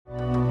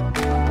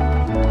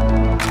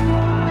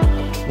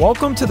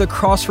Welcome to the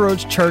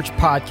Crossroads Church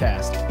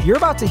podcast. You're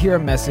about to hear a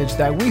message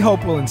that we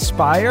hope will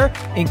inspire,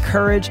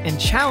 encourage, and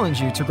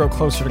challenge you to grow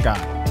closer to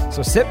God.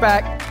 So sit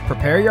back,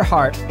 prepare your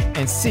heart,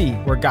 and see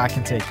where God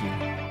can take you.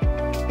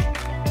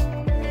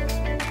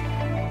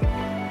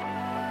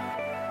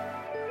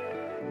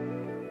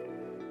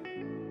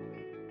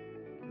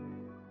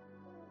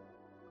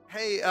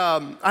 Hey,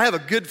 I have a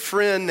good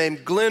friend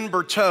named Glenn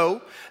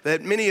Berteau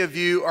that many of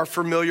you are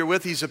familiar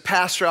with. He's a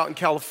pastor out in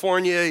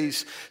California.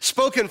 He's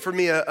spoken for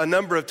me a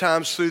number of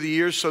times through the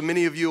years, so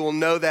many of you will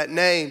know that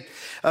name.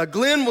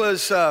 Glenn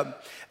was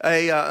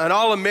an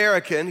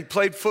All-American. He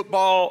played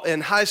football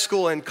in high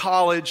school and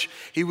college.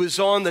 He was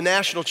on the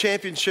national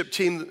championship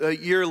team the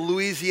year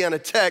Louisiana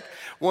Tech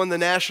won the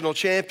national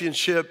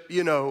championship,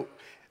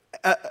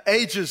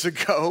 ages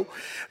ago.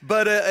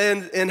 But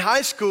in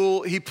high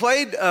school, he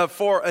played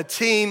for a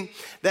team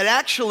that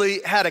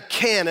actually had a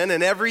cannon,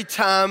 and every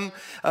time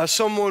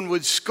someone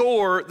would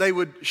score, they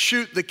would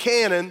shoot the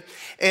cannon.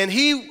 And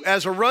he,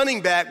 as a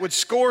running back, would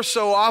score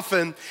so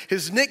often,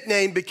 his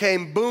nickname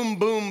became Boom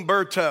Boom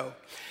Berteau.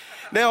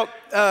 Now,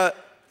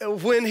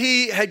 when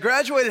he had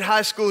graduated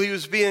high school, he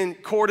was being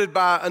courted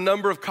by a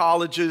number of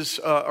colleges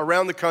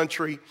around the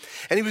country,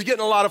 and he was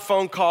getting a lot of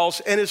phone calls,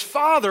 and his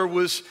father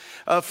was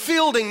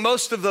fielding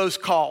most of those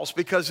calls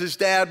because his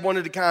dad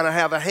wanted to kind of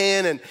have a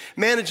hand in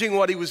managing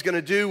what he was going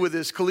to do with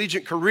his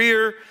collegiate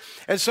career.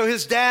 And so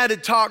his dad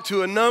had talked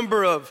to a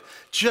number of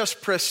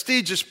just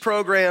prestigious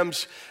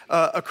programs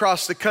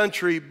across the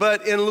country.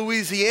 But in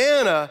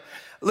Louisiana,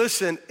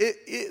 listen,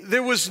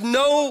 there was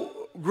no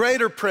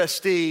greater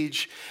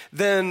prestige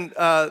than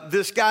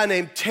this guy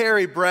named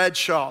Terry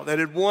Bradshaw that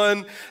had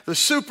won the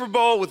Super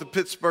Bowl with the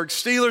Pittsburgh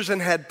Steelers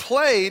and had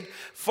played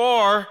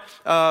for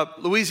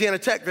Louisiana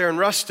Tech there in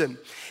Ruston.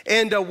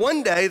 And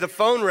one day the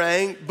phone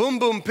rang, Boom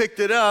Boom picked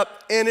it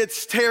up, and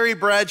it's Terry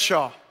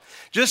Bradshaw,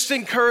 just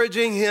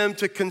encouraging him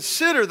to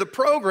consider the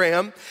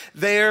program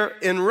there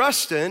in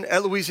Ruston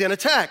at Louisiana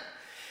Tech.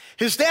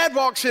 His dad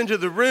walks into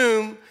the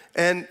room,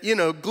 and,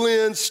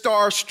 Glenn,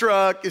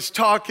 starstruck, is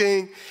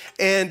talking,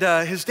 and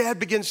his dad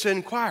begins to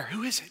inquire,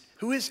 who is it?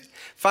 Who is it?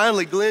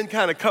 Finally, Glenn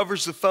kind of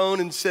covers the phone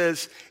and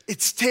says,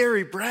 it's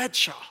Terry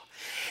Bradshaw.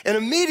 And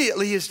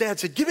immediately his dad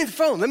said, give me the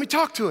phone, let me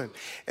talk to him.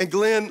 And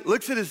Glenn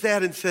looks at his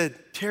dad and said,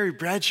 Terry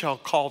Bradshaw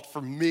called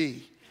for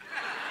me.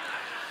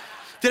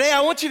 Today,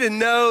 I want you to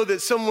know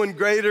that someone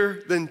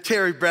greater than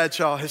Terry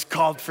Bradshaw has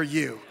called for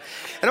you.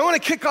 And I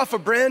want to kick off a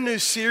brand new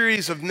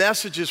series of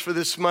messages for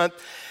this month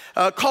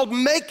called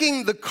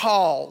Making the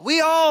Call.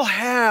 We all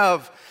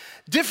have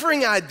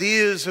differing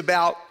ideas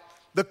about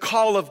the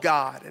call of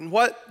God and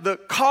what the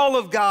call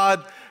of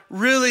God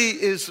really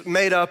is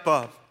made up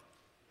of.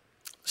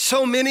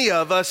 So many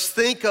of us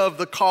think of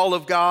the call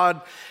of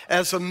God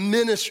as a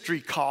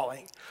ministry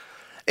calling.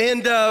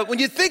 And when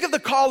you think of the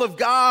call of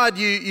God,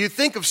 you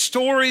think of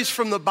stories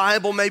from the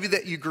Bible maybe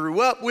that you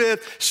grew up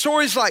with,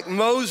 stories like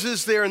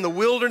Moses there in the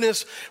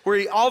wilderness where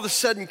he all of a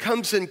sudden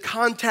comes in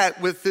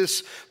contact with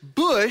this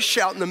bush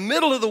out in the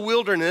middle of the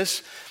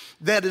wilderness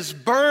that is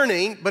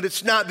burning, but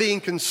it's not being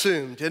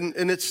consumed.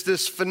 And it's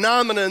this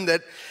phenomenon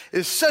that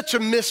is such a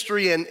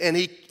mystery, and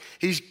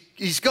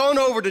he's gone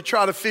over to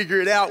try to figure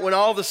it out when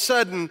all of a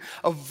sudden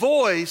a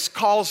voice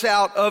calls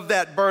out of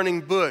that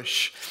burning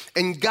bush,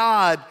 and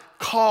God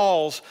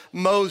calls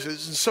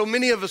Moses. And so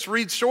many of us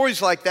read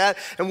stories like that,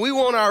 and we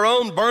want our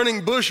own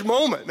burning bush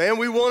moment, man.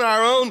 We want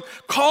our own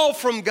call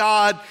from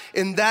God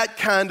in that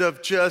kind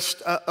of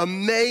just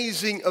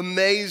amazing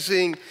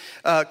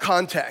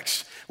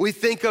context. We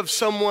think of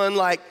someone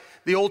like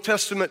the Old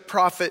Testament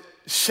prophet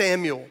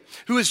Samuel,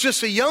 who was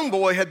just a young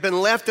boy, had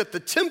been left at the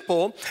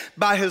temple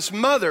by his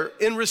mother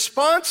in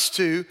response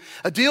to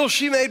a deal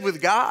she made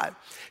with God.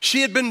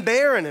 She had been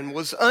barren and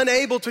was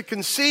unable to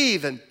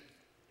conceive,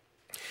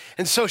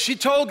 and so she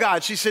told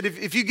God, she said,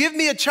 if you give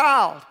me a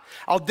child,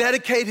 I'll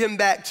dedicate him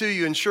back to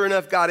you. And sure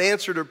enough, God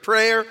answered her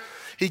prayer.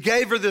 He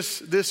gave her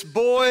this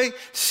boy,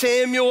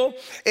 Samuel,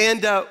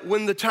 and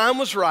when the time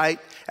was right,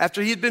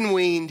 after he had been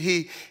weaned,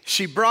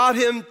 she brought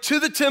him to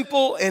the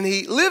temple, and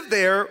he lived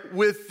there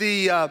with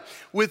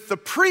the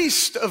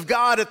priest of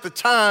God at the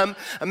time,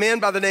 a man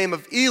by the name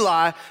of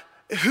Eli,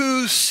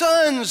 whose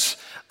sons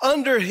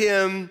under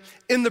him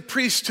in the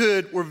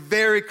priesthood were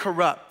very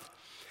corrupt.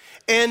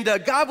 And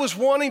God was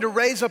wanting to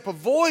raise up a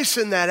voice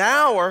in that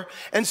hour,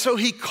 and so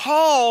he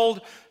called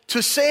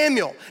to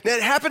Samuel. Now,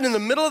 it happened in the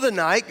middle of the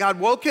night. God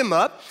woke him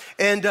up,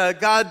 and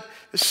God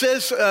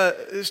says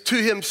to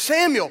him,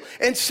 Samuel.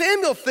 And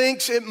Samuel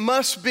thinks it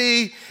must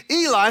be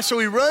Eli, so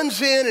he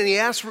runs in and he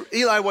asks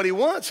Eli what he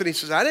wants, and he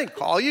says, I didn't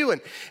call you, and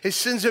he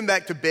sends him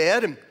back to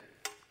bed. And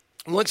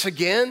once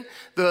again,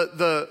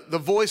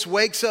 the voice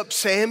wakes up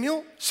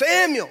Samuel.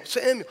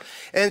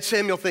 And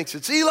Samuel thinks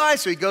it's Eli,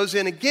 so he goes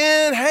in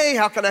again. Hey,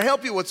 how can I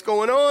help you? What's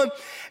going on?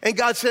 And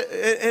God said,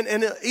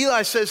 and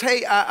Eli says,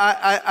 hey,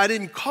 I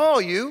didn't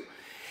call you.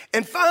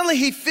 And finally,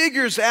 he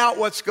figures out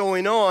what's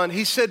going on.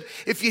 He said,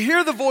 if you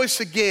hear the voice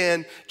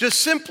again,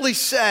 just simply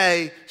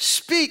say,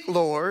 speak,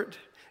 Lord,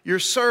 your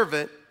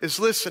servant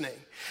is listening.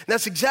 And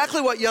that's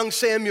exactly what young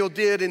Samuel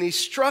did, and he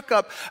struck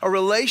up a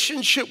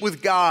relationship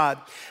with God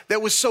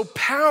that was so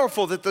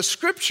powerful that the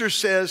scripture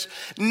says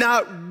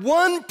not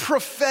one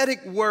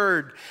prophetic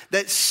word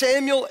that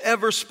Samuel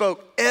ever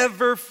spoke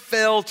ever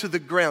fell to the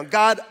ground.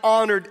 God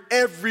honored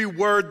every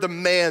word the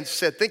man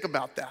said. Think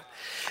about that.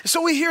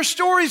 So we hear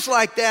stories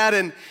like that,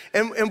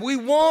 and we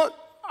want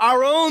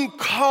our own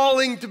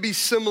calling to be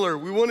similar.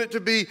 We want it to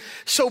be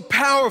so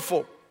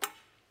powerful.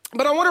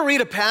 But I want to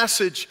read a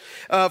passage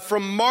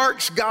from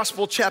Mark's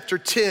Gospel, chapter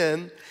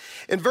 10,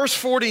 in verse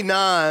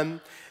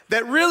 49,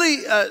 that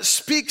really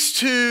speaks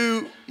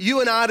to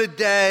you and I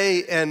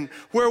today and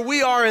where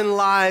we are in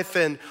life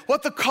and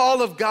what the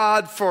call of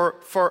God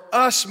for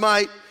us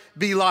might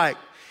be like.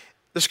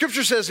 The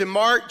scripture says in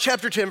Mark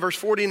chapter 10, verse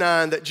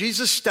 49, that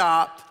Jesus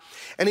stopped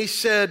and he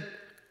said,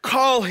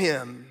 "Call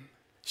him."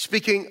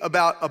 Speaking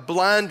about a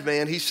blind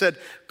man, he said,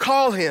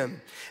 "Call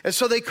him." And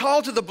so they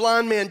called to the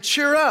blind man,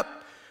 "Cheer up.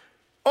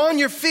 On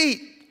your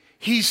feet,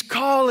 he's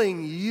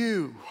calling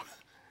you."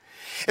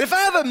 And if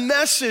I have a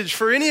message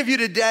for any of you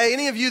today,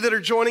 any of you that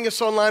are joining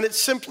us online,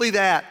 it's simply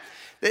that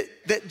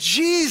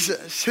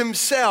Jesus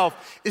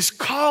himself is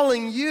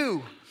calling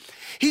you.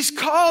 He's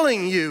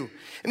calling you.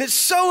 And it's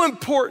so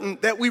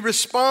important that we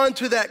respond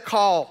to that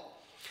call.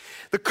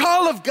 The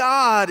call of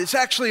God is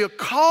actually a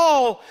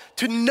call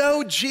to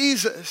know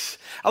Jesus.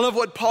 I love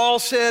what Paul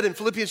said in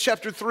Philippians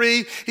chapter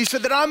 3. He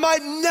said that I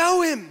might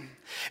know him.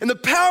 In the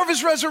power of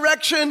his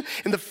resurrection,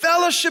 in the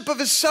fellowship of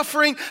his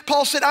suffering,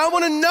 Paul said, I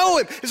want to know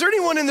him. Is there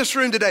anyone in this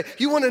room today?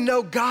 You want to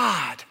know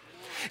God.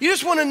 You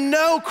just want to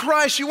know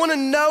Christ. You want to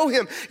know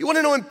him. You want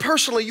to know him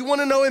personally. You want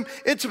to know him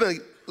intimately.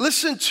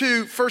 Listen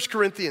to 1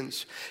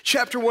 Corinthians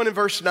chapter 1 and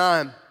verse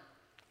 9,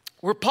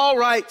 where Paul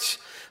writes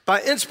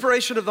by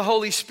inspiration of the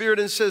Holy Spirit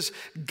and says,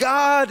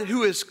 God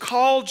who has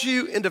called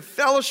you into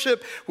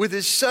fellowship with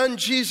his Son,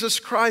 Jesus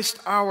Christ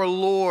our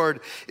Lord,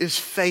 is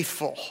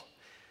faithful.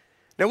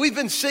 Now, we've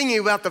been singing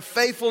about the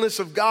faithfulness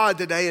of God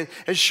today,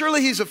 and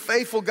surely he's a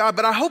faithful God,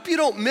 but I hope you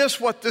don't miss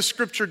what this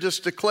scripture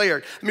just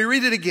declared. Let me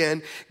read it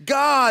again.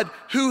 God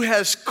who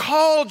has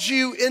called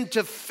you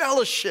into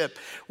fellowship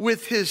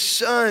with his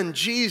Son,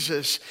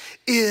 Jesus,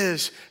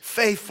 is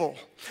faithful.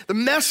 The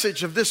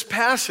message of this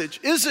passage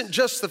isn't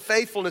just the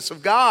faithfulness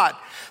of God.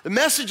 The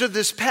message of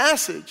this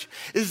passage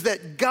is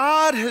that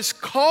God has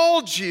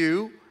called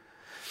you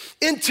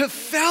into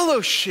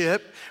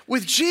fellowship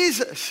with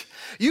Jesus.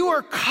 You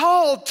are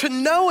called to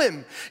know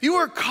him. You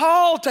are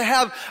called to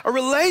have a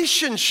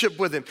relationship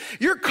with him.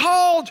 You're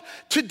called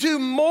to do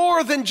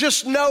more than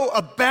just know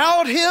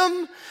about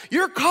him.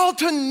 You're called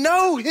to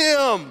know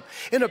him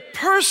in a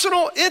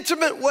personal,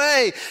 intimate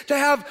way, to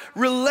have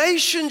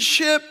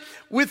relationship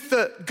with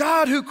the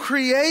God who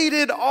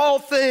created all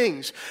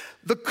things.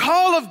 The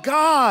call of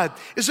God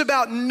is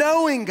about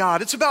knowing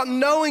God. It's about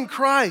knowing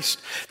Christ.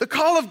 The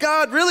call of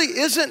God really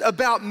isn't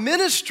about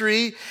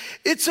ministry.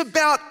 It's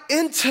about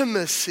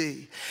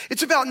intimacy.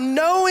 It's about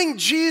knowing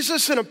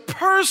Jesus in a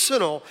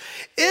personal,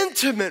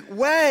 intimate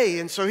way.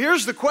 And so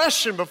here's the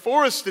question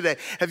before us today.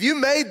 Have you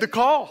made the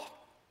call?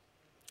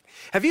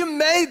 Have you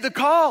made the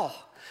call?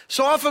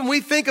 So often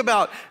we think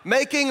about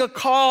making a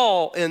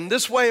call in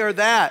this way or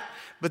that.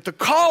 But the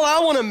call I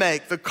want to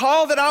make, the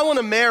call that I want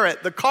to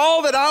merit, the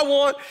call that I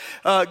want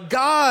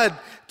God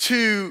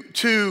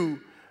to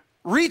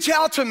reach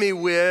out to me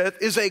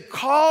with is a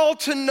call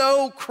to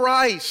know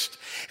Christ.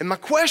 And my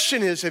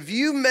question is, have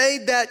you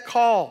made that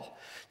call?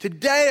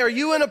 Today, are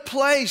you in a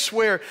place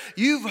where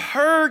you've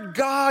heard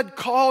God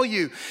call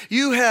you?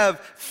 You have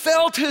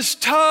felt his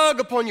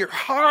tug upon your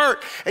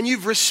heart and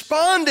you've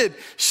responded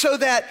so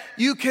that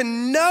you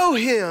can know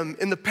him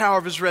in the power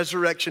of his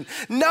resurrection,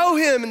 know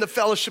him in the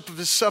fellowship of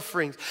his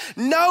sufferings,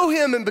 know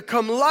him and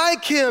become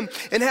like him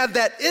and have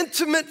that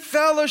intimate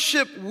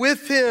fellowship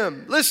with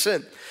him.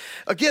 Listen,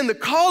 again, the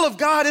call of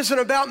God isn't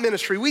about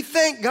ministry. We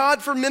thank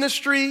God for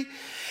ministry.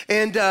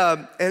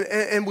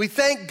 And we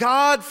thank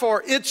God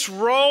for its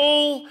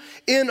role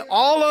in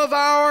all of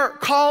our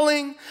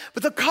calling.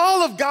 But the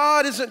call of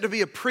God isn't to be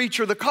a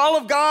preacher. The call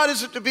of God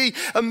isn't to be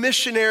a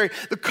missionary.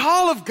 The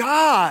call of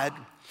God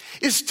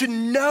is to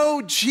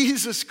know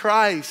Jesus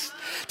Christ,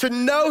 to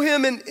know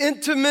him in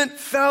intimate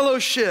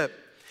fellowship.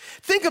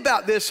 Think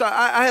about this.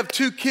 I have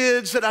two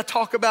kids that I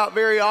talk about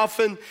very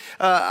often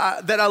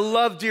that I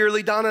love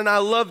dearly. Donna and I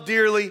love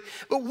dearly.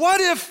 But what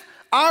if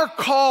our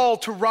call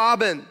to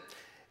Robin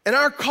and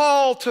our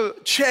call to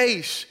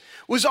Chase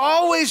was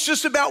always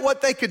just about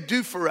what they could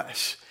do for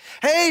us?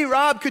 Hey,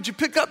 Rob, could you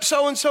pick up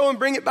so-and-so and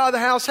bring it by the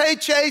house? Hey,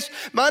 Chase,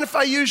 mind if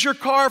I use your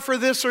car for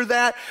this or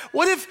that?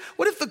 What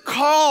if the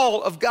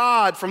call of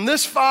God from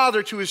this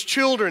father to his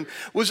children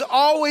was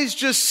always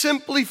just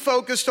simply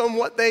focused on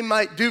what they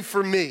might do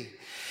for me?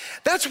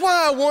 That's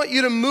why I want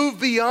you to move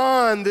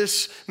beyond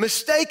this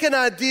mistaken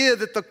idea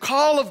that the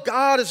call of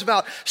God is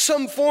about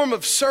some form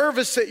of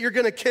service that you're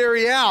going to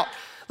carry out.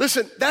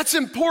 Listen, that's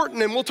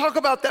important, and we'll talk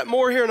about that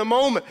more here in a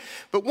moment.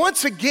 But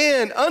once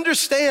again,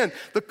 understand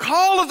the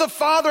call of the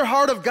Father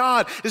heart of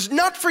God is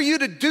not for you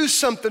to do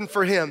something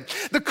for him.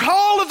 The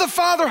call of the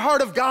Father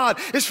heart of God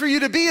is for you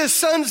to be his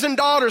sons and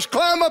daughters,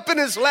 climb up in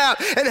his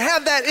lap, and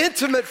have that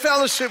intimate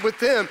fellowship with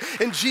him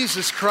in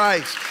Jesus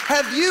Christ.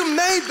 Have you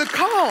made the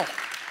call?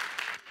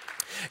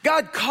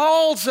 God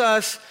calls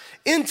us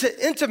into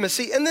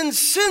intimacy and then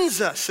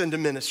sends us into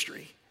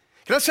ministry.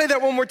 Can I say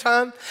that one more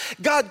time?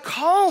 God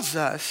calls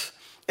us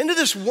into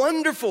this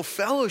wonderful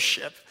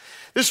fellowship,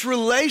 this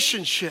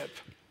relationship,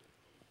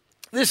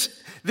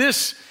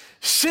 this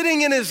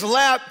sitting in his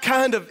lap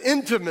kind of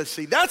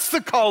intimacy. That's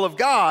the call of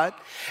God.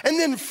 And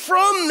then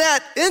from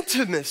that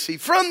intimacy,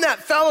 from that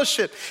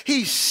fellowship,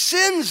 he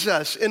sends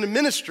us into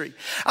ministry.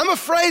 I'm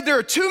afraid there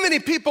are too many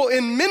people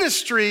in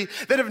ministry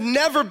that have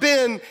never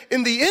been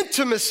in the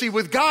intimacy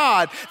with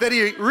God that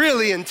he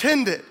really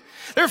intended.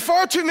 There are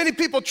far too many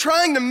people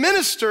trying to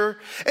minister,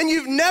 and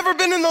you've never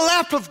been in the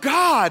lap of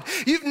God.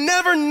 You've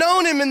never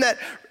known him in that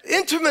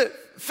intimate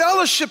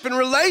fellowship and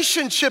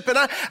relationship. And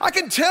I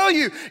can tell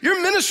you,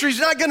 your ministry is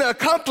not going to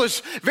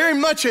accomplish very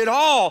much at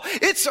all.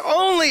 It's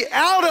only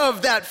out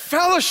of that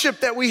fellowship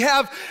that we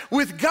have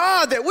with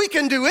God that we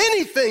can do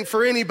anything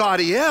for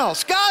anybody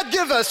else. God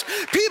give us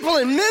people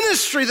in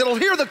ministry that'll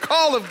hear the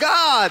call of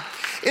God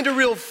into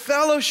real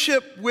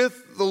fellowship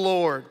with the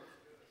Lord.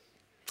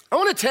 I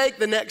want to take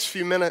the next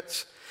few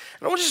minutes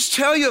and I want to just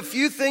tell you a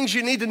few things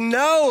you need to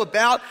know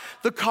about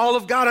the call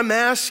of God. I'm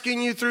asking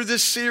you through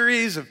this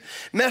series of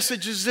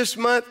messages this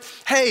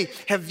month, hey,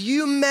 have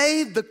you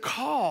made the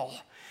call?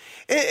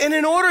 And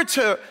in order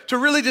to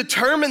really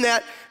determine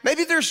that,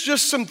 maybe there's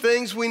just some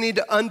things we need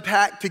to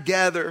unpack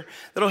together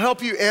that'll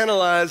help you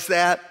analyze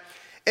that.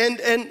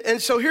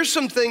 And so here's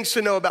some things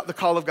to know about the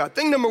call of God.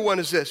 Thing number one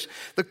is this: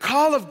 the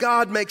call of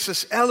God makes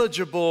us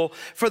eligible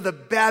for the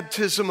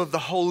baptism of the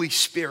Holy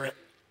Spirit.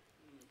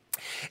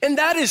 And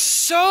that is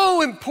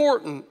so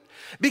important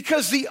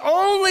because the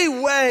only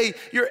way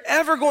you're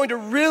ever going to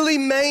really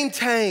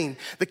maintain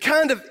the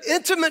kind of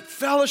intimate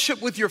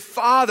fellowship with your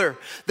Father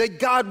that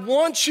God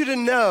wants you to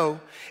know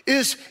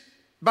is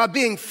by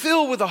being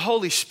filled with the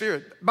Holy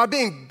Spirit, by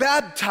being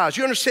baptized.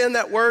 You understand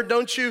that word,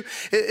 don't you?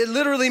 It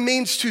literally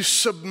means to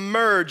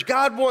submerge.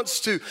 God wants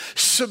to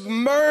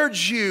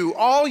submerge you,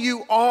 all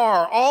you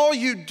are, all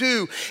you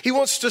do. He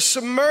wants to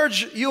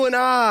submerge you and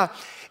I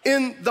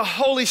in the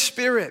Holy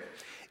Spirit,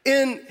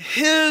 in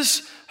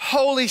his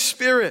Holy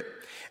Spirit.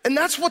 And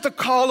that's what the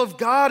call of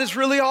God is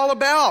really all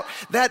about,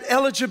 that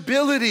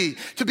eligibility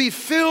to be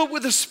filled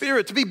with the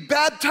Spirit, to be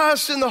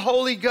baptized in the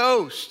Holy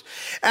Ghost.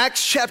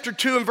 Acts chapter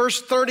 2 and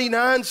verse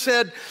 39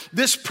 said,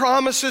 this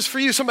promise is for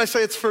you. Somebody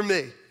say, it's for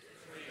me.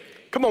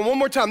 Come on, one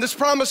more time. This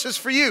promise is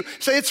for you.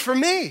 Say, it's for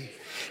me.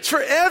 It's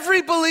for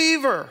every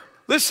believer.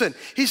 Listen,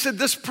 he said,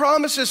 this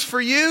promise is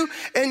for you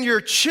and your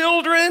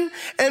children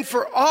and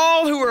for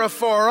all who are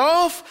afar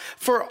off,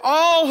 for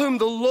all whom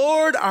the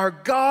Lord our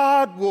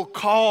God will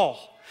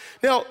call.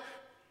 Now,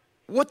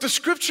 what the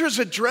scripture is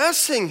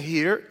addressing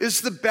here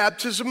is the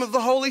baptism of the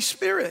Holy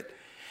Spirit.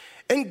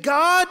 And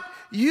God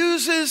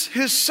uses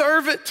his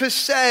servant to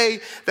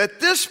say that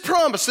this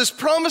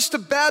promise to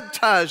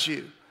baptize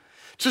you,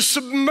 to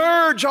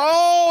submerge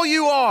all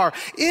you are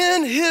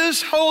in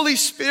his Holy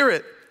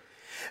Spirit,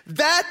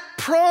 that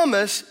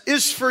promise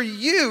is for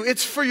you.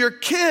 It's for your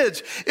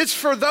kids. It's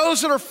for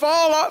those that are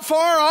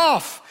far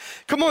off.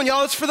 Come on,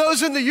 y'all. It's for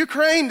those in the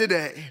Ukraine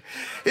today.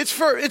 It's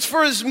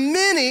for as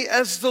many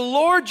as the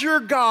Lord your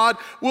God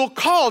will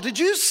call. Did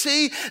you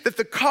see that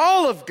the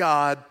call of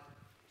God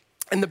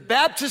and the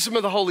baptism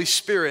of the Holy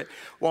Spirit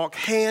walk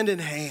hand in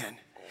hand?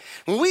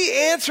 When we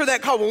answer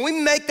that call, when we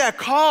make that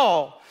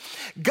call,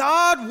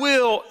 God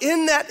will,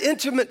 in that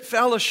intimate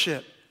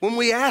fellowship, when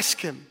we ask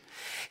him,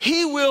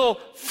 he will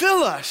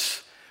fill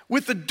us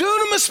with the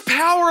dunamis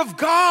power of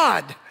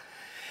God.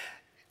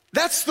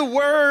 That's the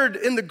word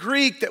in the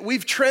Greek that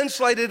we've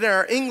translated in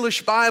our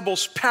English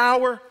Bibles,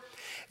 power.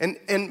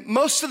 And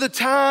most of the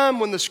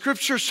time when the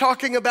scripture's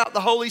talking about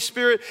the Holy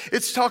Spirit,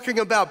 it's talking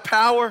about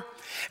power.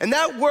 And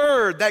that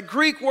word, that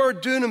Greek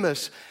word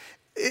dunamis,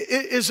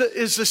 is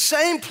the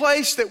same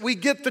place that we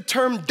get the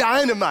term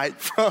dynamite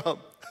from.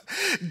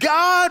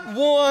 God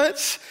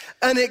wants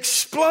an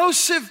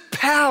explosive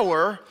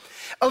power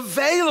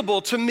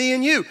available to me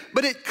and you,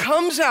 but it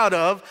comes out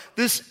of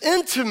this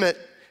intimate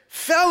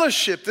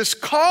fellowship, this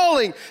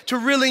calling to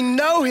really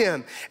know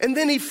him. And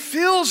then he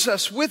fills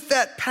us with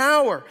that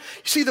power.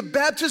 You see, the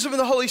baptism of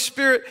the Holy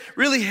Spirit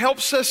really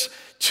helps us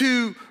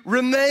to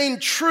remain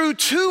true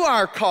to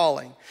our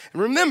calling.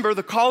 And remember,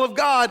 the call of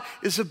God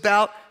is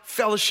about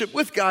fellowship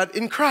with God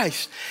in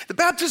Christ. The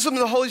baptism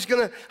of the Holy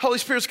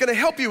Spirit is going to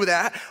help you with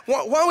that.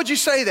 Why would you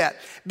say that?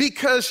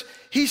 Because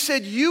he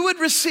said you would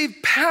receive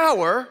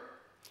power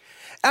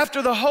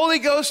after the Holy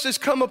Ghost has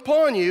come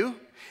upon you.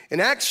 In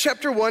Acts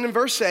chapter 1 and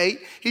verse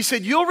 8, he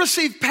said, you'll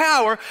receive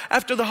power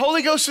after the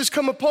Holy Ghost has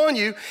come upon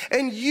you,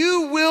 and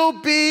you will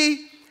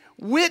be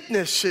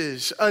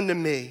witnesses unto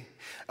me.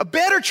 A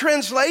better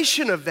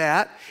translation of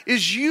that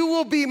is you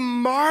will be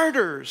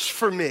martyrs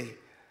for me.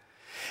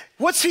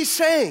 What's he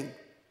saying?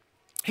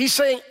 He's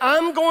saying,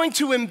 I'm going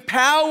to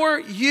empower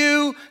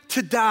you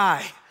to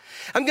die.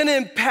 I'm going to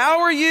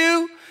empower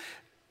you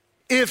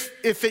if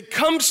it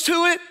comes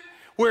to it,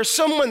 where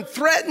someone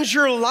threatens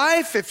your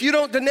life, if you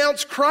don't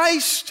denounce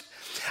Christ.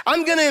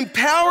 I'm going to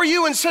empower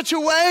you in such a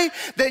way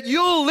that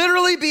you'll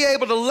literally be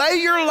able to lay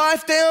your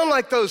life down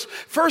like those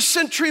first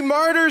century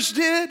martyrs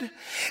did,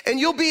 and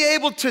you'll be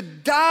able to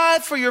die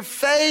for your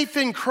faith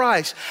in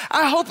Christ.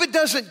 I hope it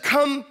doesn't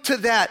come to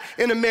that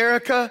in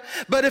America,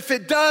 but if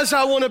it does,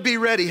 I want to be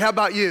ready. How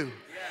about you?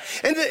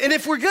 And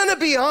if we're going to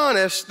be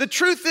honest, the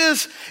truth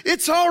is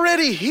it's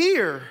already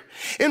here.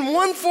 In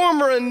one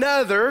form or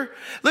another,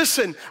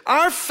 listen,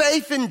 our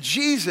faith in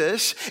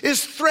Jesus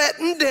is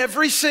threatened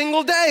every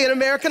single day in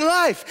American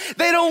life.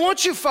 They don't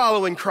want you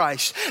following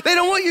Christ. They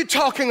don't want you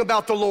talking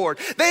about the Lord.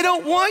 They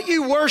don't want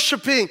you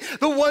worshiping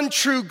the one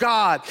true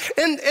God.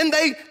 And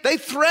they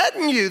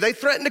threaten you. They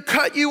threaten to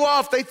cut you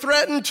off. They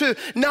threaten to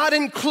not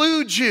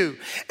include you.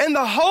 And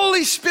the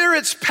Holy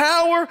Spirit's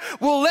power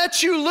will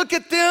let you look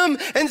at them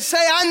and say,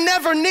 I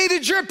never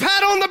needed your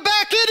pat on the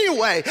back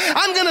anyway.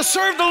 I'm going to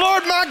serve the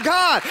Lord my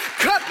God.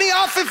 Cut me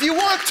off if you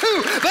want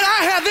to, but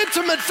I have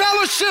intimate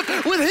fellowship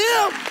with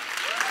him.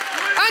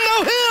 I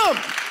know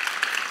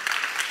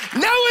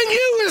him. Knowing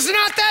you is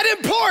not that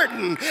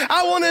important.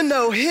 I want to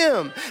know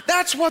him.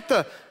 That's what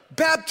the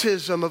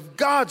baptism of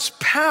God's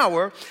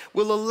power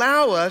will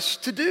allow us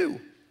to do.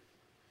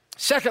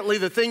 Secondly,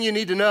 the thing you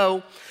need to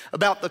know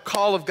about the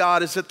call of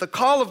God is that the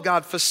call of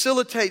God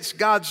facilitates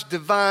God's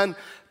divine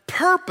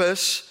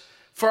purpose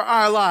for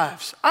our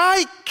lives.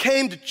 I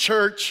came to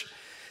church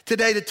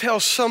today to tell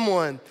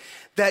someone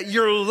that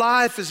your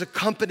life is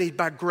accompanied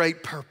by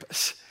great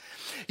purpose.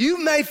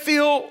 You may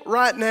feel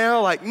right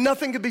now like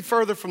nothing could be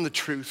further from the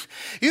truth.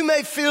 You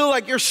may feel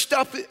like you're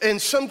stuck in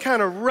some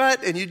kind of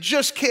rut and you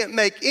just can't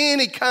make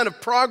any kind of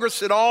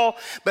progress at all.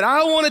 But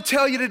I want to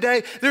tell you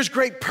today, there's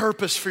great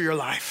purpose for your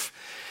life.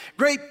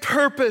 Great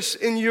purpose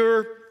in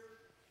your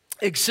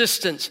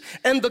existence.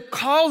 And the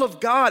call of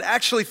God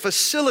actually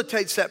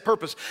facilitates that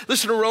purpose.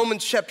 Listen to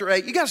Romans chapter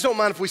 8. You guys don't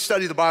mind if we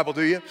study the Bible,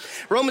 do you?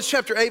 Romans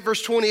chapter 8,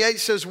 verse 28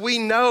 says, we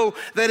know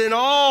that in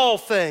all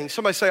things,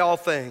 somebody say all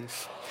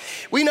things.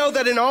 We know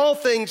that in all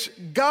things,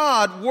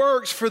 God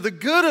works for the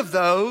good of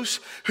those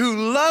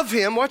who love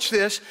him, watch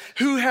this,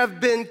 who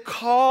have been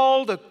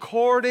called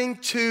according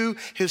to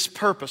his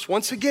purpose.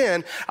 Once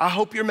again, I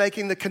hope you're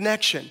making the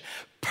connection.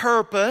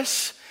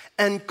 Purpose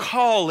and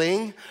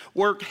calling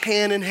work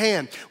hand in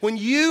hand. When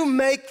you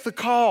make the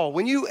call,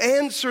 when you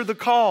answer the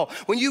call,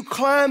 when you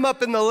climb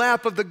up in the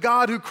lap of the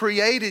God who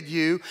created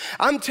you,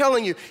 I'm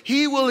telling you,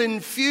 he will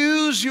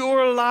infuse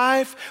your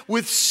life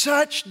with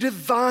such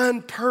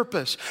divine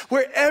purpose,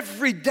 where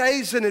every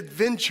day's an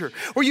adventure,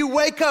 where you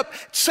wake up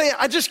saying,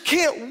 I just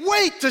can't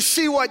wait to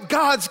see what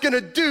God's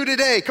gonna do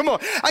today. Come on,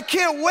 I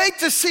can't wait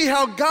to see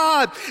how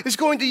God is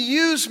going to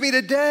use me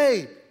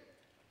today.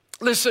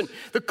 Listen,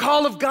 the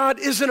call of God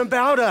isn't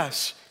about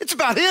us. It's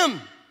about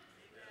him.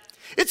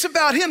 It's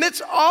about him.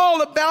 It's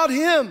all about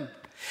him.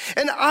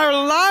 And our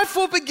life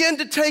will begin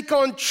to take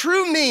on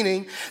true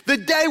meaning the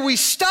day we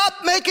stop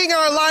making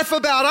our life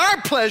about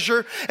our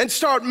pleasure and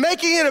start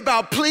making it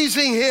about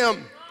pleasing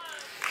him.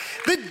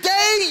 The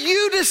day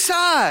you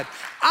decide,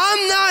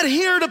 I'm not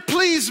here to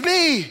please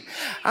me.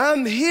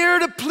 I'm here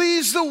to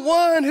please the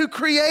one who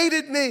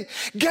created me,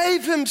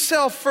 gave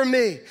himself for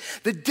me.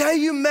 The day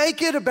you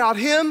make it about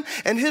him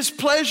and his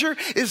pleasure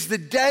is the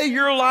day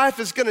your life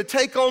is going to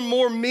take on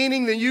more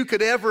meaning than you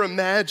could ever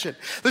imagine.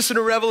 Listen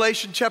to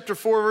Revelation chapter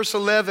 4, verse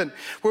 11,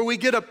 where we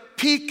get a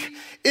peek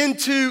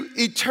into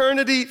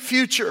eternity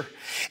future.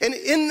 And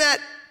in that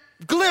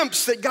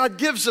glimpse that God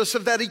gives us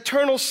of that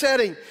eternal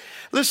setting,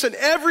 listen,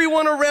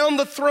 everyone around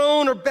the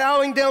throne are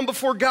bowing down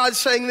before God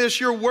saying this,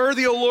 you're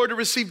worthy, O Lord, to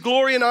receive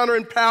glory and honor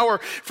and power,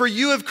 for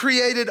you have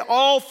created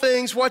all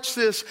things, watch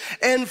this,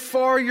 and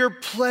for your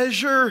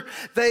pleasure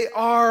they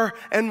are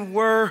and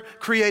were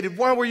created.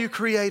 Why were you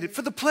created?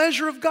 For the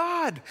pleasure of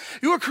God.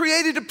 You were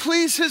created to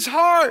please his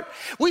heart.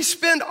 We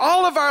spend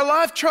all of our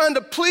life trying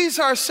to please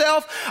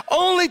ourselves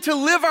only to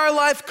live our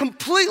life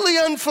completely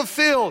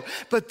unfulfilled.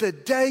 But the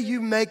day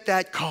you make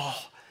that call,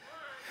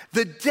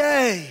 the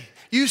day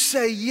you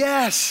say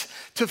yes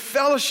to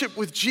fellowship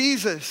with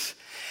Jesus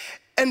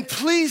and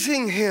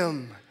pleasing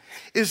him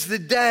is the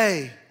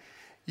day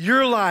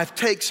your life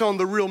takes on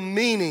the real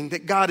meaning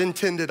that God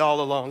intended all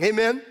along.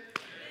 Amen?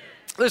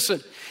 Listen,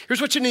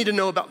 here's what you need to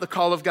know about the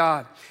call of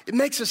God. It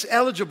makes us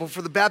eligible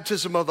for the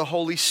baptism of the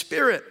Holy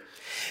Spirit.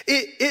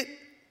 It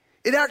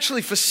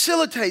actually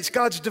facilitates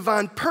God's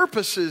divine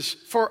purposes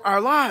for our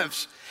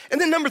lives.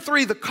 And then number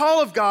 3, the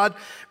call of God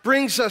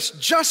brings us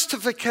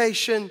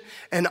justification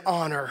and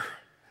honor.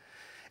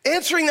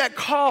 Answering that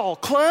call,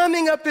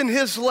 climbing up in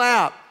his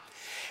lap,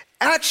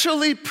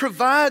 actually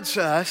provides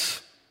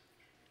us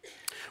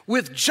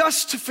with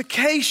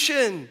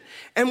justification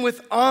and with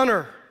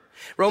honor.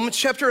 Romans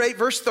chapter 8,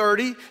 verse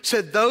 30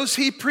 said, those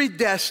he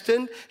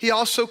predestined, he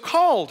also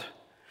called.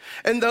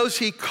 And those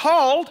he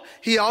called,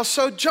 he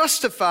also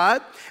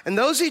justified. And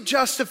those he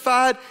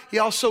justified, he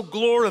also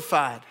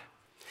glorified.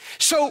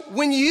 So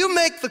when you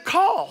make the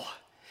call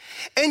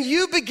and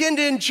you begin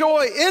to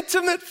enjoy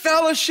intimate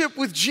fellowship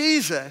with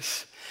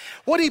Jesus,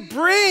 what he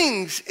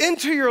brings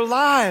into your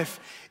life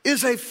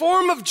is a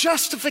form of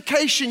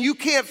justification you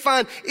can't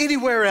find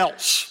anywhere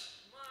else.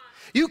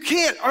 You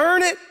can't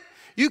earn it.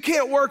 You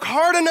can't work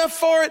hard enough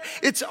for it.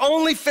 It's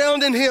only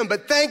found in him,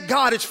 but thank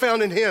God it's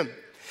found in him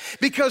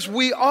because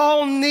we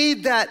all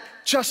need that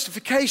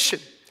justification.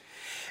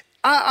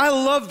 I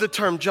love the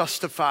term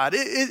justified.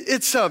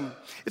 It's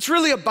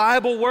really a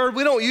Bible word.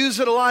 We don't use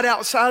it a lot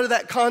outside of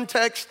that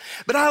context,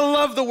 but I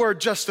love the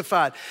word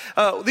justified.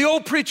 The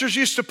old preachers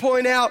used to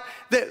point out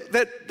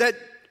that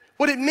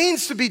what it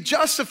means to be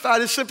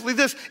justified is simply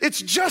this.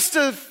 It's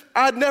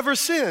justified never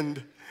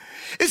sinned.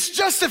 It's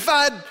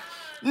justified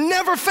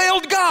never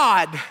failed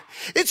God.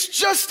 It's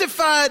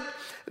justified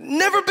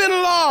never been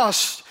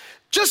lost.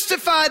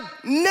 Justified,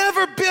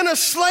 never been a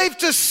slave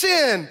to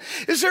sin.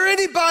 Is there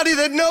anybody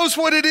that knows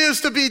what it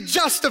is to be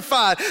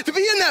justified? To be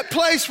in that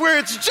place where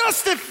it's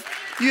justified.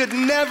 You had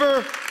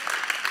never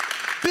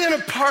been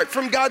apart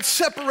from God,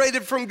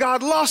 separated from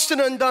God, lost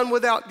and undone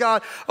without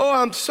God. Oh,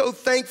 I'm so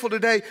thankful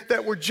today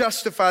that we're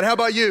justified. How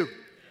about you?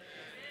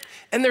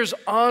 And there's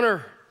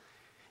honor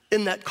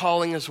in that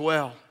calling as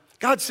well.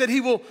 God said he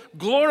will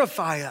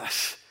glorify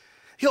us.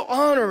 He'll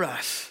honor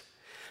us.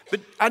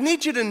 But I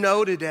need you to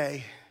know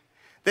today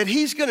that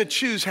he's gonna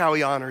choose how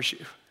he honors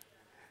you.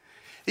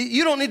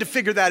 You don't need to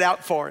figure that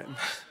out for him.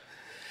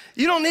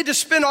 You don't need to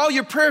spend all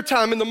your prayer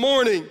time in the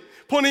morning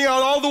pointing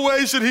out all the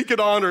ways that he could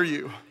honor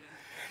you.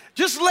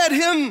 Just let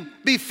him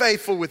be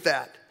faithful with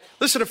that.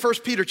 Listen to 1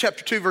 Peter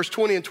chapter 2, verse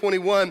 20 and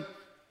 21.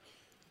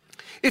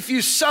 If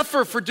you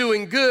suffer for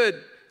doing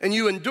good and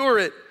you endure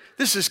it,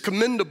 this is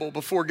commendable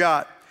before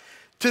God.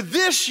 To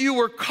this you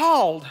were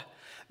called,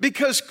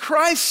 because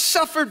Christ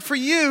suffered for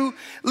you,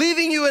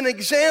 leaving you an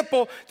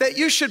example that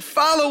you should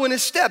follow in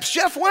his steps.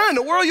 Jeff, why in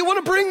the world you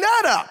want to bring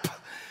that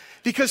up?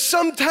 Because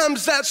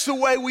sometimes that's the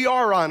way we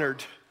are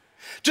honored,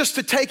 just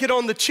to take it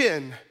on the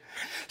chin.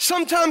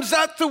 Sometimes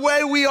that's the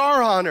way we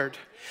are honored,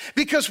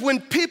 because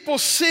when people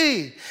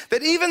see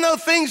that even though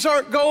things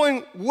aren't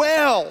going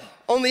well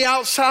on the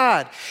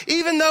outside,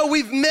 even though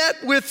we've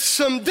met with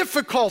some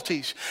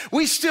difficulties,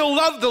 we still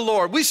love the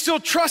Lord. We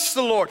still trust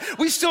the Lord.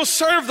 We still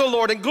serve the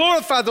Lord and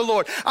glorify the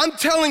Lord. I'm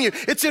telling you,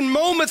 it's in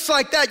moments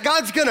like that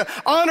God's gonna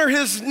honor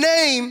his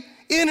name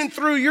in and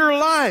through your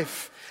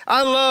life.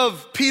 I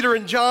love Peter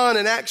and John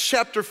in Acts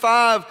chapter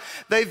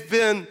 5. They've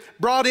been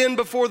brought in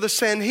before the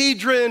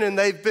Sanhedrin and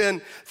they've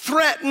been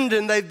threatened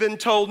and they've been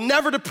told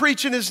never to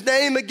preach in his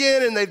name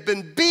again, and they've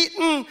been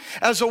beaten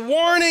as a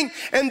warning,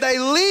 and they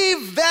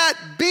leave that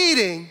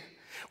beating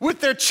with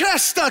their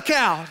chest stuck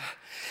out,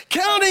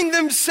 counting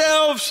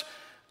themselves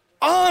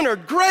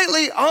honored,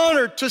 greatly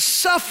honored to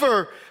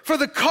suffer for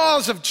the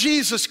cause of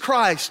Jesus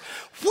Christ.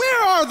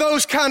 Where are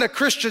those kind of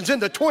Christians in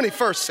the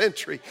 21st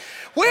century?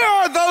 Where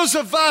are those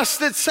of us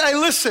that say,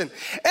 listen,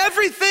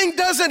 everything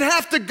doesn't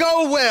have to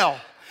go well.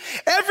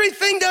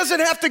 Everything doesn't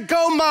have to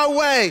go my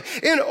way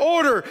in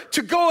order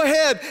to go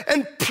ahead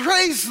and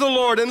praise the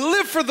Lord and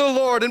live for the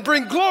Lord and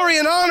bring glory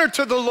and honor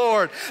to the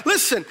Lord.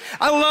 Listen,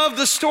 I love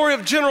the story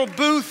of General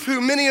Booth,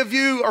 who many of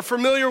you are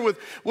familiar with.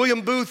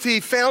 William Booth, he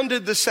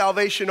founded the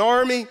Salvation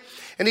Army,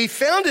 and he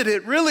founded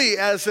it really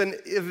as an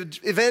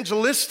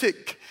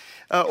evangelistic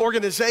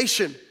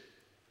organization.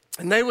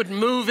 And they would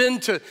move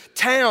into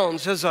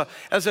towns as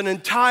an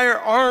entire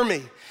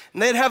army.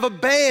 And they'd have a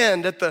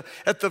band at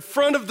the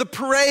front of the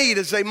parade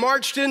as they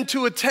marched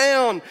into a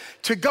town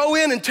to go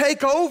in and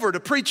take over, to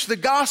preach the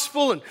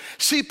gospel and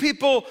see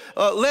people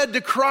led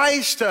to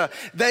Christ.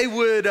 They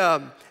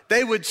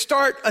would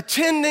start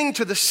attending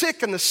to the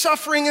sick and the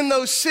suffering in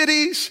those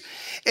cities.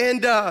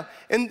 And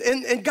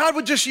God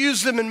would just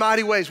use them in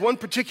mighty ways. One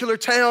particular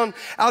town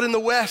out in the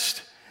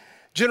West,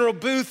 General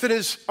Booth and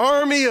his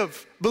army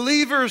of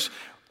believers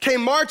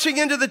came marching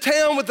into the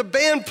town with the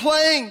band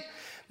playing.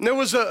 And there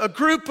was a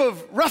group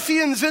of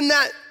ruffians in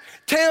that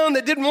town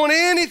that didn't want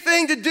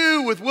anything to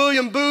do with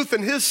William Booth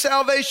and his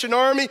Salvation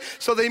Army,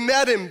 so they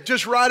met him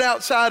just right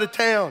outside of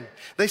town.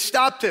 They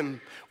stopped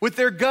him with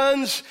their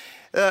guns,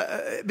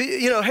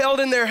 held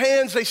in their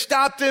hands. They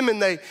stopped him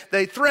and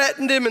they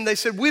threatened him, and they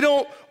said, we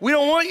don't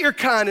want your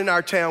kind in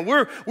our town.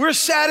 We're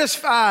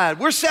satisfied.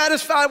 We're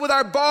satisfied with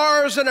our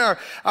bars and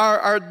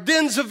our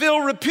dens of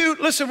ill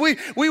repute. Listen,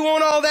 we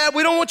want all that.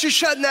 We don't want you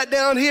shutting that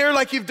down here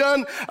like you've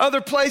done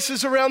other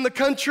places around the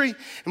country.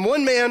 And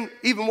one man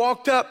even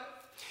walked up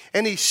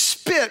and he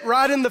spit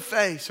right in the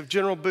face of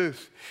General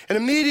Booth. And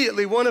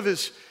immediately one of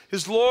his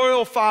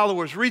loyal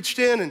followers reached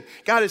in and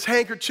got his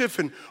handkerchief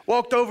and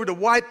walked over to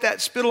wipe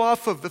that spittle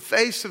off of the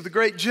face of the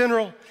great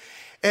general.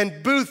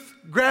 And Booth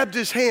grabbed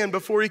his hand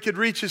before he could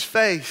reach his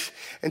face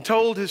and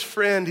told his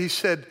friend, he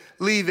said,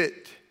 "Leave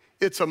it,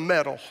 it's a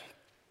medal."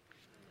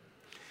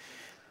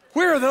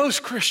 Where are those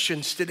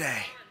Christians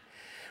today?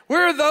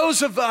 Where are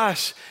those of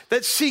us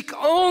that seek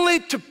only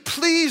to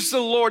please the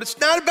Lord? It's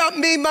not about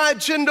me, my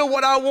agenda,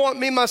 what I want,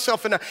 me,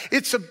 myself, and I.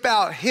 It's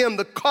about him.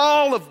 The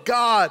call of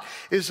God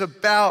is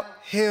about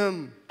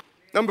him.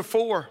 Number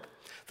 4,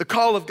 The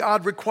call of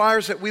God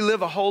requires that we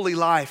live a holy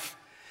life.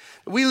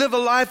 We live a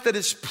life that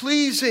is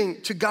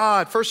pleasing to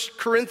God. 1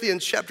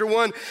 Corinthians chapter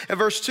 1 and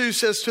verse 2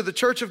 says, to the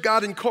church of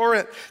God in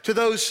Corinth, to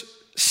those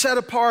set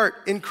apart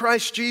in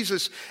Christ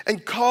Jesus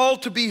and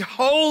called to be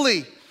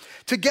holy,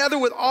 together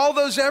with all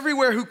those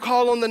everywhere who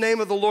call on the name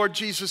of the Lord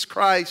Jesus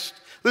Christ.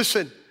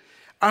 Listen,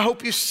 I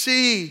hope you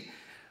see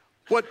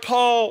what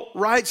Paul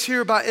writes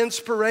here by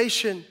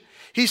inspiration.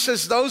 He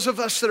says those of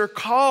us that are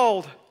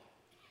called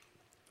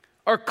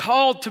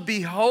to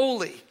be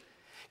holy.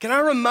 Can I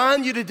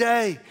remind you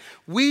today,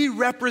 we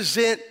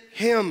represent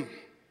Him.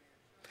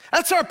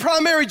 That's our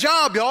primary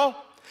job, y'all,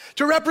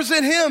 to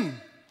represent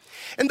Him.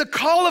 And the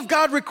call of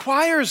God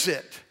requires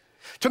it.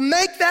 To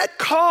make that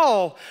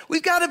call,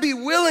 we've got to be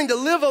willing to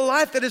live a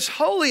life that is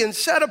holy and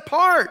set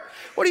apart.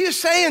 What are you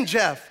saying,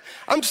 Jeff?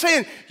 I'm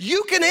saying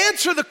you can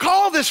answer the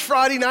call this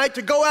Friday night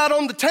to go out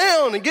on the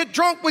town and get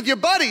drunk with your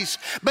buddies,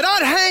 but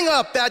I'd hang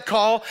up that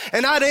call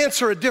and I'd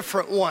answer a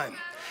different one.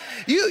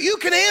 You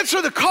can answer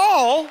the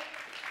call.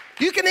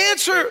 You can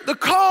answer the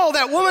call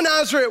that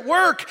womanizer at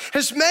work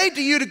has made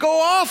to you to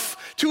go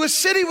off to a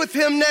city with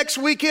him next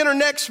weekend or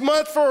next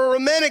month for a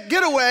romantic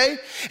getaway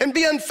and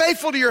be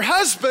unfaithful to your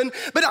husband.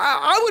 But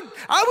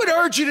I would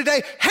urge you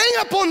today, hang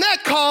up on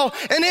that call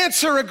and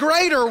answer a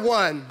greater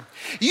one.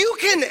 You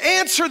can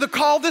answer the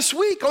call this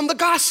week on the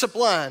gossip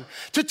line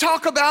to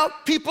talk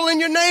about people in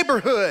your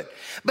neighborhood.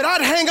 But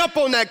I'd hang up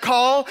on that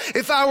call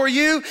if I were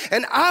you,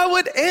 and I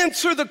would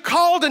answer the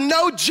call to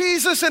know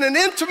Jesus in an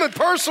intimate,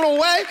 personal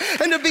way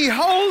and to be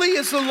holy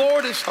as the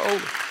Lord is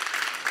holy.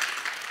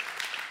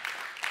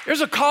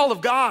 There's a call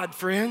of God,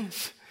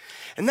 friends,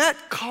 and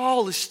that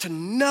call is to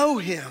know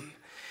Him.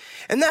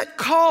 And that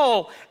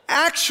call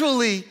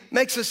actually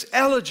makes us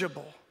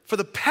eligible for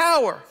the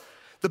power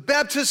the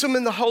baptism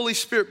in the Holy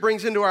Spirit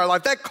brings into our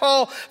life. That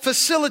call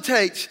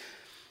facilitates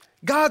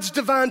God's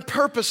divine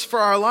purpose for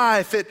our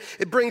life.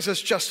 It brings us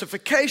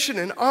justification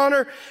and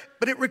honor,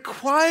 but it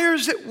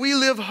requires that we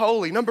live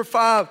holy. Number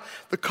 5,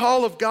 the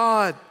call of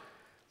God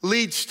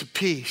leads to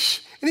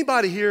peace.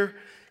 Anybody here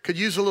could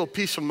use a little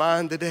peace of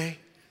mind today?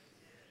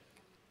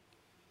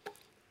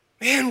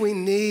 Man, we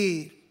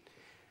need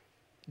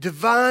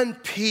divine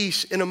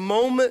peace in a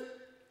moment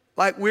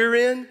like we're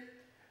in,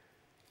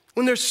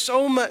 when there's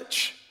so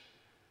much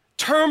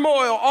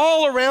turmoil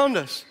all around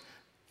us,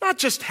 not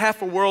just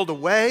half a world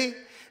away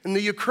in the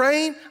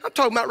Ukraine. I'm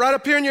talking about right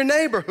up here in your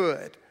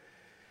neighborhood.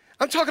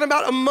 I'm talking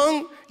about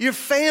among your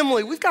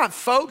family. We've got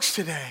folks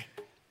today.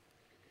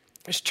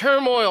 There's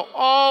turmoil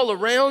all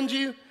around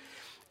you,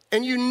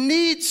 and you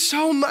need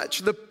so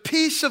much the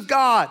peace of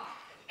God.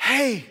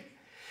 Hey,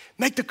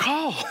 make the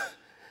call.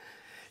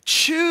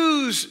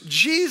 Choose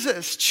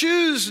Jesus.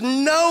 Choose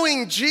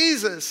knowing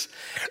Jesus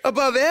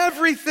above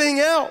everything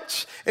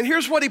else. And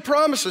here's what He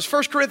promises.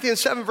 1 Corinthians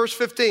 7, verse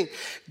 15.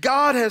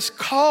 God has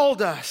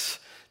called us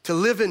to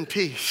live in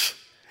peace.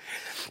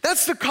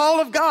 That's the call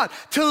of God,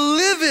 to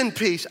live in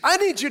peace. I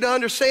need you to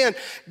understand,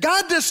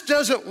 God just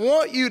doesn't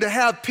want you to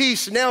have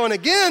peace now and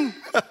again.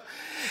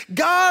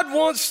 God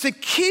wants to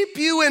keep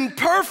you in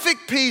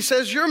perfect peace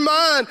as your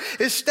mind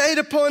is stayed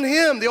upon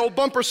Him. The old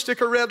bumper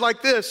sticker read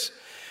like this: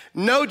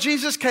 know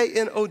Jesus,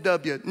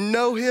 K-N-O-W.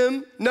 Know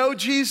Him, know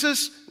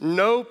Jesus,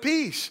 no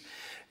peace.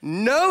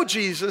 Know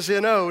Jesus,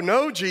 N-O,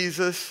 know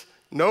Jesus,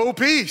 no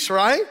peace,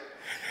 right?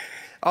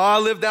 Oh, I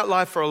lived that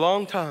life for a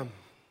long time.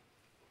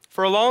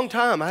 For a long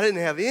time, I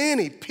didn't have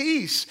any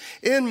peace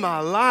in my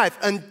life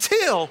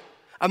until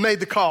I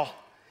made the call.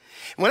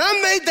 When I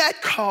made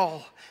that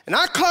call and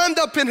I climbed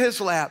up in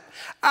His lap,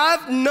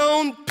 I've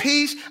known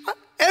peace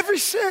ever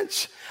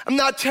since. I'm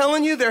not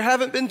telling you there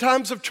haven't been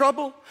times of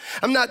trouble.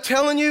 I'm not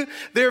telling you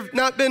there have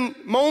not been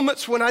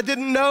moments when I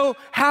didn't know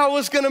how I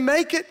was going to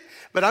make it.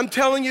 But I'm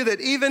telling you that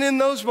even in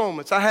those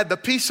moments, I had the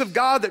peace of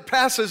God that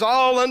passes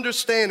all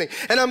understanding.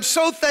 And I'm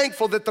so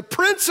thankful that the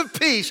Prince of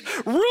Peace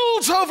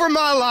rules over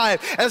my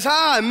life as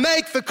I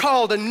make the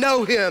call to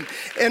know Him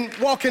and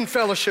walk in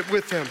fellowship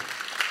with Him.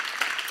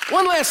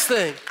 One last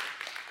thing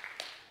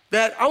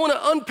that I want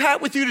to unpack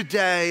with you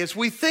today as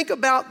we think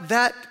about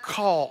that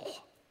call.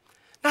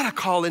 Not a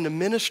call into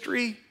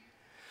ministry,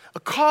 a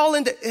call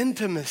into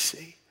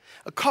intimacy,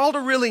 a call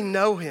to really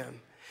know Him.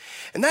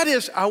 And that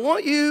is, I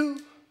want you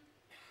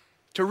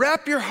to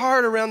wrap your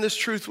heart around this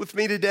truth with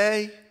me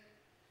today,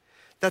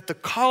 that the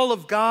call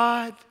of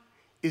God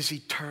is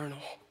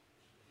eternal.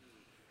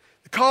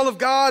 The call of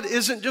God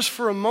isn't just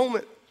for a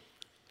moment,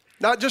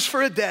 not just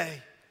for a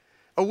day,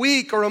 a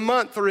week or a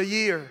month or a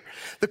year.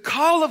 The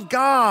call of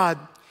God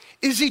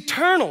is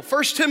eternal.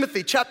 1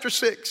 Timothy chapter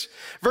 6,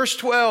 verse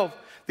 12,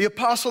 the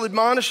apostle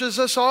admonishes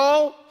us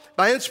all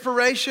by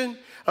inspiration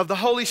of the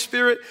Holy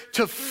Spirit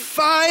to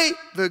fight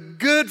the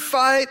good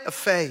fight of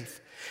faith.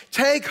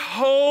 Take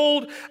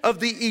hold of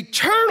the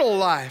eternal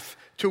life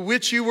to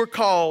which you were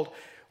called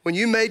when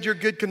you made your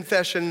good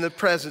confession in the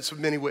presence of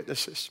many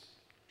witnesses.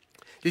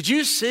 Did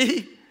you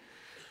see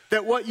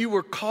that what you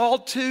were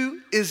called to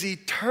is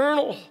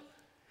eternal?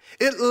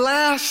 It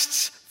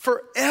lasts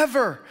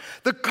forever.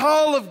 The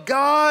call of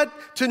God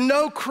to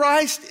know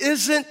Christ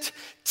isn't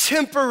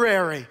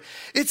temporary.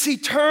 It's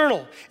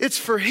eternal. It's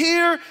for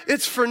here,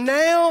 it's for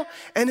now,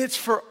 and it's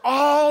for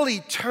all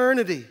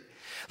eternity.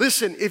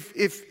 Listen,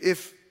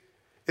 if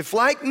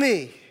like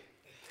me,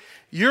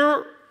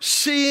 you're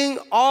seeing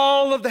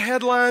all of the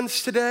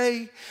headlines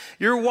today,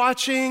 you're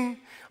watching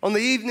on the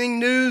evening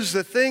news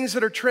the things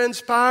that are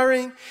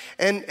transpiring,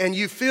 and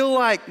you feel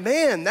like,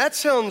 man, that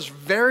sounds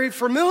very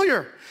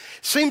familiar.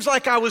 Seems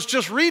like I was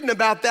just reading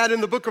about that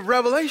in the book of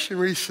Revelation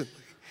recently.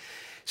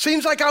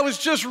 Seems like I was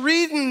just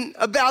reading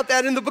about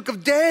that in the book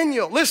of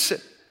Daniel. Listen,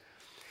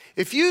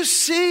 if you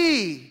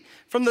see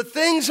from the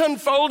things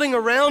unfolding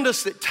around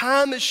us that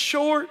time is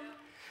short,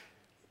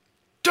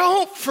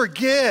 don't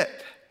forget,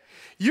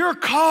 your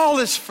call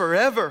is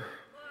forever.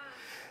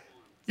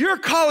 Your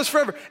call is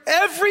forever.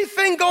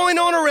 Everything going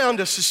on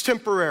around us is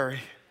temporary.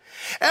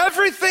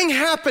 Everything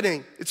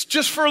happening, it's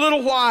just for a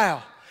little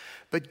while.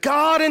 But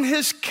God and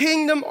His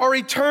kingdom are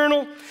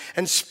eternal.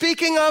 And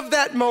speaking of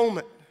that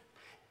moment,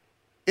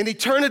 in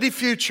eternity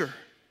future,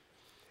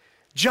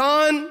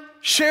 John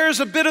shares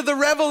a bit of the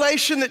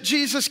revelation that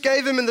Jesus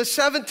gave him in the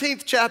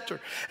 17th chapter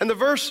and the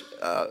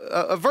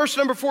verse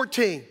number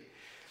 14.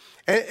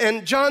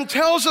 And John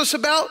tells us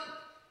about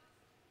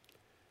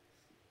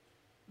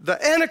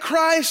the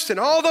Antichrist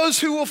and all those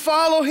who will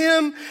follow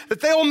him,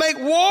 that they will make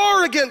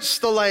war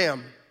against the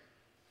Lamb,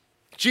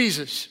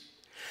 Jesus.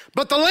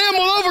 But the Lamb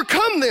will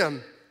overcome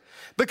them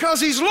because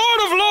He's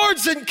Lord of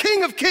Lords and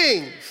King of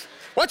Kings.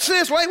 Watch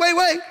this, wait.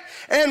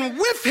 And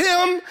with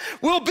Him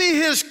will be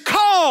His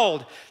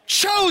called,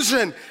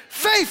 chosen,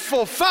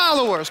 faithful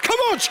followers. Come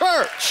on,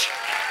 church.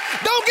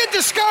 Don't get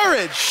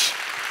discouraged.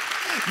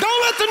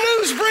 Don't let the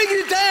news bring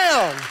you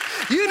down.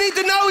 You need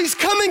to know He's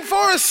coming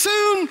for us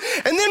soon,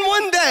 and then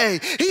one day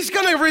He's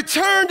going to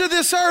return to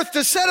this earth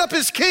to set up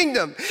His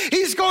kingdom.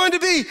 He's going to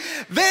be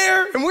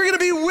there, and we're going to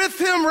be with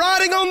Him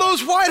riding on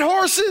those white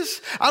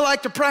horses. I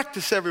like to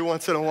practice every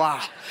once in a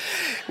while.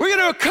 We're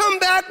going to come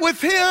back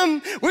with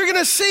Him. We're going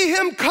to see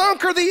Him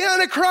conquer the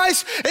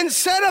Antichrist and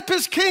set up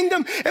His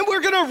kingdom, and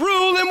we're going to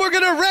rule and we're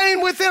going to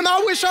reign with Him.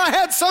 I wish I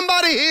had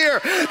somebody here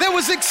that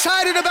was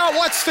excited about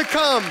what's to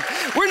come.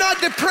 We're not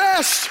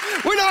depressed.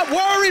 We're not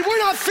worried. We're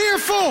not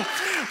fearful.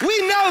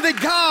 We know that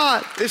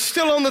God is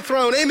still on the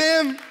throne.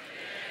 Amen?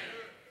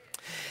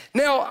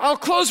 Now, I'll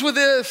close with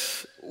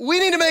this. We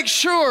need to make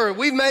sure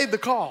we've made the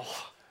call.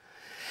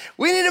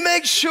 We need to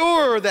make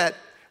sure that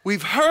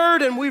we've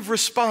heard and we've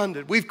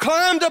responded. We've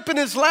climbed up in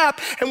His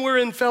lap and we're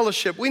in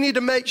fellowship. We need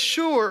to make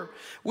sure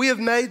we have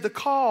made the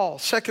call.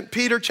 2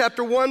 Peter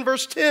chapter 1,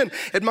 verse 10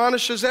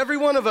 admonishes every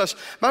one of us.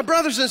 My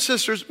brothers and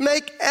sisters,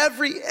 make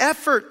every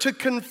effort to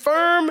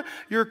confirm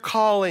your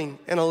calling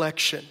and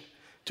election.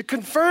 To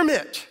confirm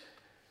it.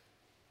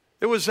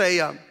 There was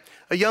a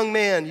young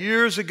man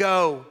years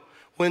ago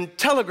when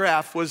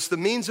telegraph was the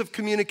means of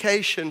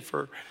communication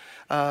for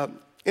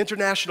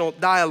international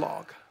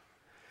dialogue.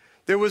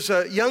 There was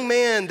a young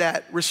man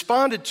that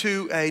responded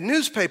to a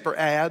newspaper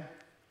ad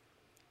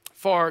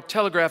for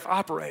telegraph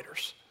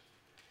operators.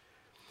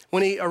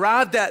 When he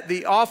arrived at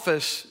the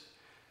office,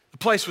 the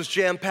place was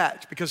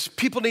jam-packed because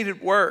people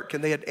needed work,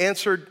 and they had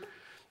answered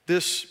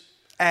this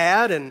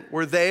ad and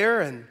were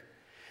there, and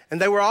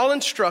they were all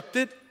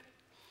instructed,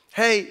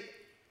 hey,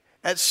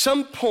 at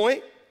some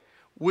point,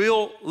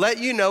 we'll let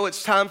you know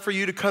it's time for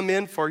you to come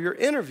in for your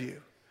interview.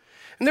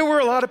 And there were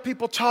a lot of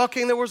people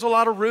talking. There was a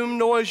lot of room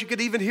noise. You could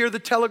even hear the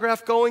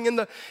telegraph going in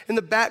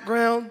the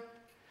background.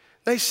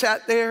 They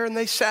sat there and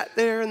they sat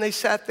there and they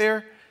sat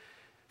there.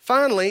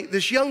 Finally,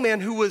 this young man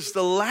who was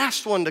the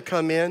last one to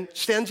come in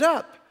stands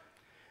up.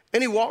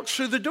 And he walks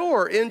through the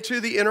door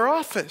into the inner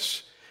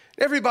office.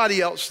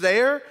 Everybody else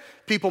there,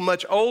 people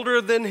much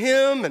older than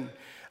him and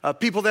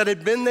people that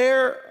had been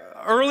there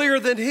earlier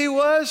than he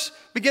was,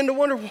 began to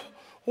wonder,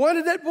 why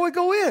did that boy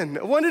go in?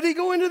 Why did he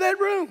go into that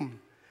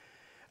room?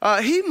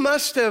 He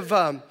must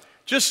have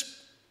just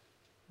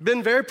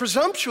been very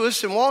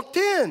presumptuous and walked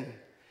in.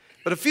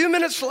 But a few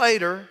minutes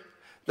later,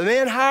 the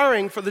man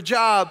hiring for the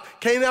job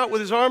came out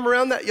with his arm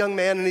around that young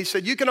man and he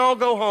said, you can all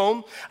go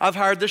home. I've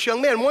hired this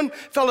young man. One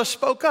fella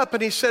spoke up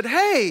and he said,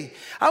 hey,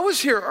 I was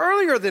here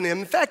earlier than him.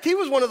 In fact, he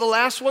was one of the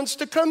last ones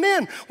to come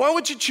in. Why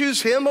would you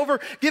choose him over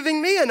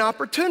giving me an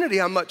opportunity?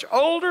 I'm much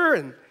older.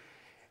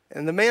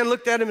 And the man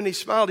looked at him and he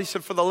smiled. He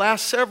said, for the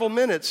last several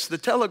minutes, the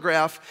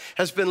telegraph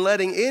has been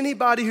letting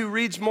anybody who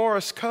reads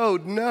Morse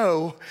code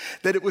know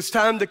that it was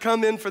time to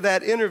come in for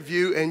that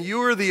interview, and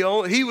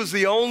he was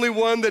the only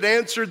one that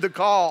answered the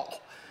call.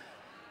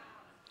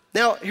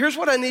 Now, here's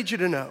what I need you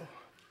to know.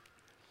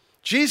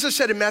 Jesus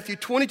said in Matthew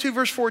 22,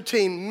 verse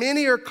 14,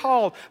 many are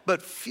called,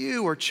 but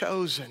few are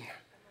chosen.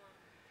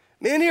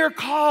 Many are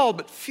called,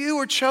 but few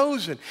are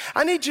chosen.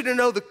 I need you to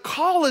know the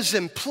call is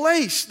in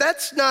place.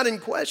 That's not in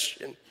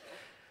question.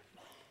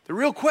 The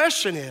real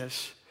question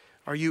is,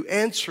 are you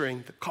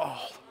answering the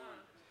call?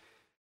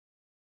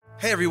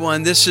 Hey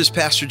everyone, this is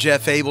Pastor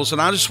Jeff Abels,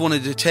 and I just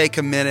wanted to take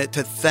a minute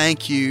to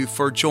thank you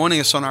for joining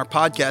us on our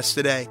podcast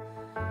today.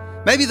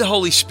 Maybe the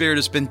Holy Spirit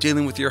has been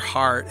dealing with your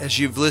heart as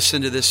you've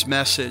listened to this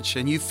message,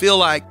 and you feel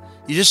like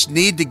you just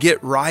need to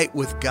get right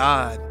with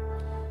God.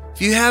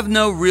 If you have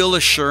no real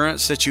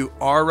assurance that you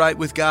are right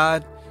with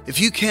God, if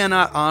you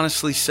cannot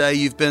honestly say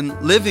you've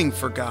been living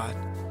for God,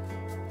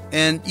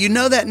 and you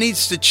know that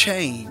needs to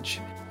change,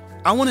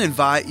 I want to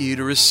invite you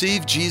to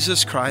receive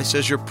Jesus Christ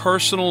as your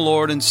personal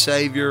Lord and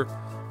Savior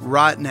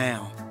right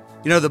now.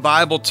 You know, the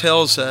Bible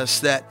tells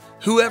us that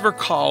whoever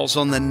calls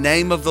on the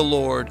name of the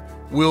Lord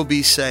will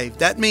be saved.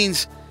 That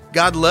means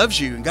God loves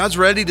you and God's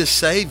ready to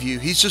save you.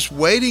 He's just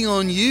waiting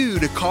on you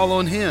to call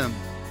on Him.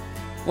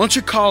 Why don't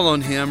you call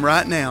on Him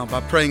right now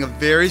by praying a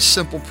very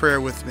simple prayer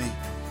with me?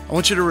 I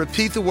want you to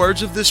repeat the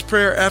words of this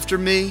prayer after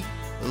me.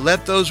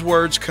 Let those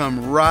words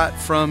come right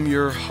from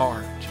your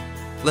heart.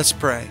 Let's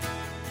pray.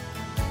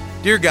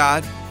 Dear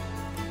God,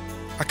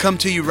 I come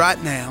to you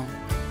right now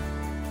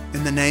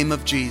in the name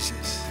of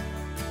Jesus.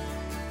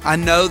 I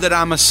know that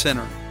I'm a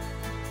sinner.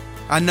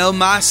 I know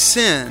my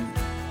sin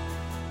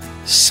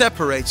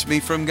separates me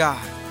from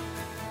God,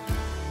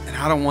 and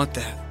I don't want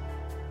that.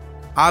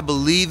 I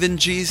believe in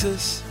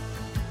Jesus.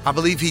 I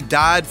believe He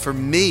died for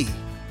me.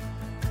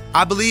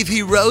 I believe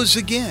He rose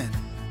again.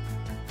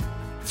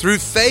 Through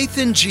faith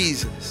in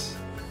Jesus,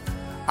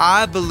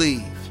 I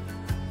believe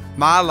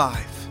my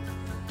life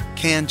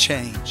can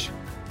change.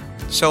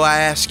 So I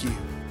ask you,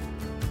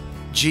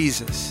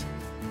 Jesus,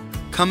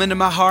 come into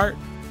my heart,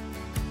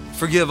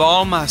 forgive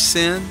all my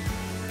sin,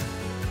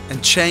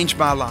 and change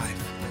my life.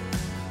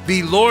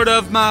 Be Lord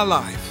of my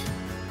life.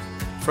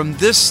 From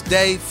this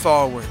day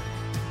forward,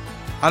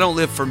 I don't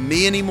live for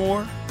me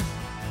anymore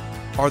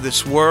or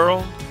this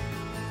world.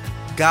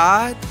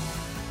 God,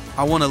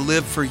 I want to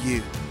live for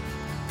you.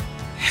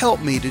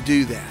 Help me to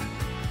do that.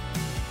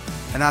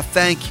 And I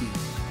thank you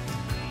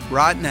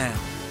right now,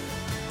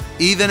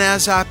 even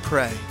as I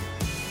pray,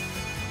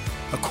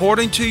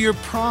 according to your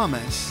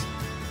promise,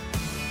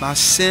 my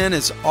sin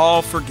is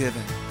all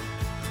forgiven.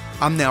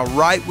 I'm now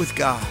right with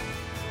God.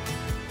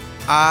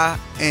 I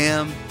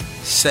am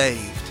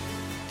saved.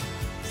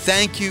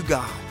 Thank you,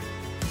 God,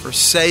 for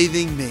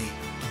saving me.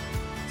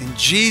 In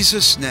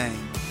Jesus'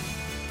 name,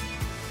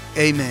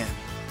 amen.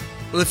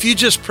 Well, if you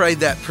just prayed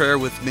that prayer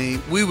with me,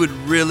 we would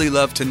really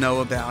love to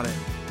know about it.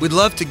 We'd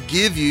love to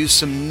give you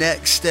some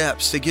next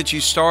steps to get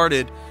you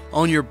started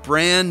on your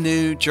brand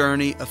new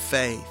journey of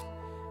faith.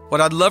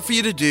 What I'd love for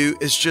you to do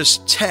is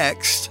just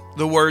text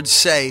the word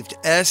SAVED,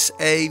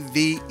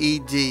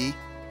 S-A-V-E-D,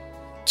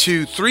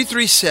 to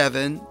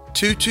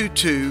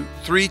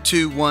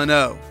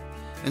 337-222-3210.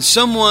 And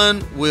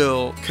someone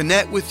will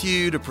connect with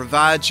you to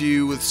provide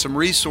you with some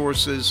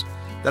resources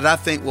that I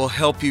think will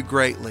help you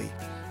greatly.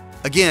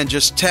 Again,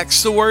 just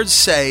text the word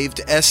SAVED,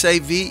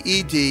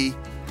 S-A-V-E-D,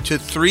 to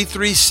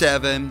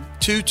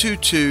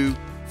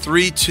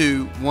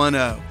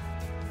 337-222-3210.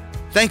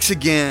 Thanks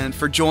again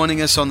for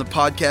joining us on the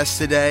podcast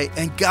today,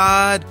 and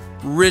God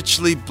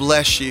richly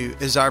bless you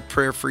is our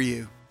prayer for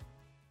you.